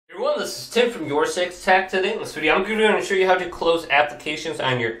this is Tim from YourSixTech. Today in this video I'm going to show you how to close applications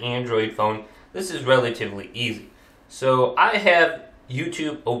on your Android phone. This is relatively easy. So I have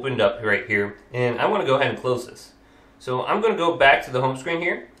YouTube opened up right here and I want to go ahead and close this. So I'm going to go back to the home screen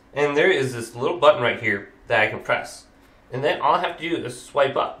here and there is this little button right here that I can press. And then all I have to do is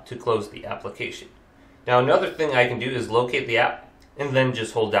swipe up to close the application. Now another thing I can do is locate the app and then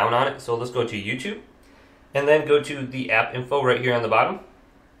just hold down on it. So let's go to YouTube and then go to the app info right here on the bottom.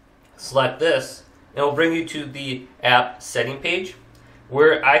 Select this and it will bring you to the app setting page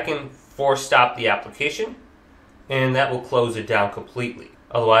where I can force stop the application and that will close it down completely.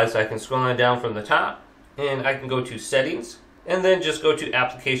 Otherwise I can scroll on down from the top and I can go to settings and then just go to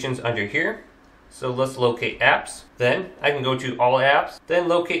applications under here. So let's locate apps. Then I can go to all apps, then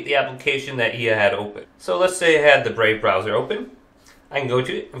locate the application that you had open. So let's say I had the Brave browser open. I can go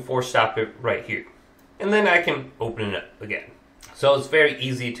to it and force stop it right here. And then I can open it up again. So it's very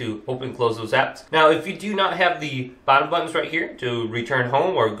easy to open and close those apps. Now if you do not have the bottom buttons right here to return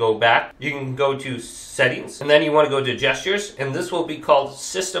home or go back, you can go to settings and then you want to go to gestures and this will be called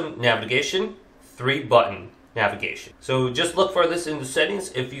system navigation 3-button navigation. So just look for this in the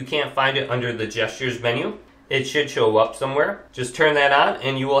settings. If you can't find it under the gestures menu, it should show up somewhere. Just turn that on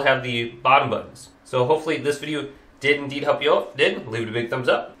and you will have the bottom buttons. So hopefully this video did indeed help you out. If it did, leave it a big thumbs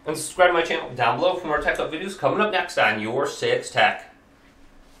up and subscribe to my channel down below for more tech up videos coming up next on YourSixTech.